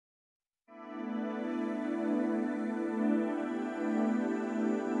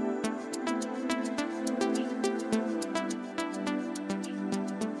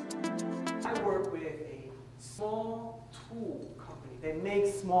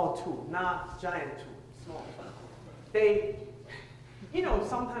small tool, not giant tool, small tool. They, you know,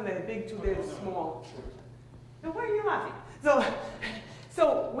 sometimes they have big tool, they have small tool. So why are you laughing?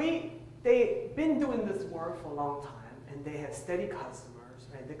 They've been doing this work for a long time, and they have steady customers,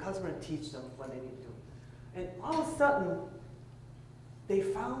 right? The customer teach them what they need to do. And all of a sudden, they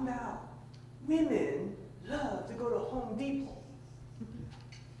found out women love to go to Home Depot.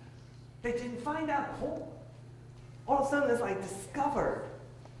 They didn't find out before. All of a sudden, it's like discovered.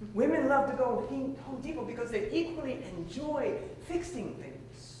 Women love to go to Home Depot because they equally enjoy fixing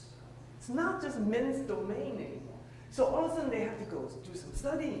things. It's not just men's domain anymore. So all of a sudden, they have to go do some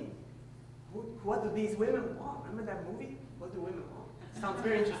studying. What do these women want? Remember that movie? What do women want? Sounds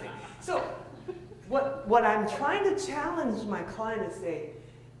very interesting. So what I'm trying to challenge my client is say,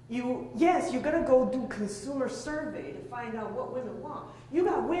 yes, you're going to go do consumer survey to find out what women want. You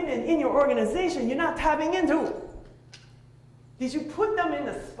got women in your organization you're not tapping into. Did you put them in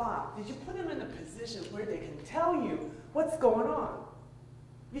a spot? Did you put them in a position where they can tell you what's going on?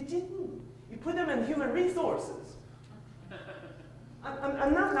 You didn't. You put them in human resources.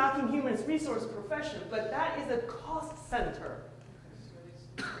 I'm not knocking human resource profession, but that is a cost center.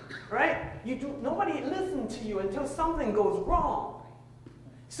 Right? Nobody listens to you until something goes wrong.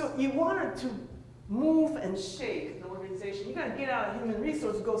 So you wanted to move and shake an organization. You got to get out of human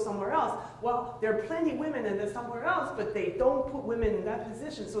resources, go somewhere else. Well, there are plenty of women and they're somewhere else, but they don't put women in that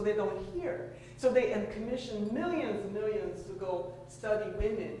position, so they don't hear. So they commission millions and millions to go study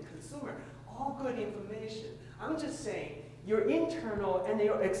women, consumer. All good information. I'm just saying, your internal and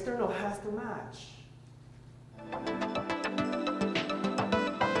your external has to match.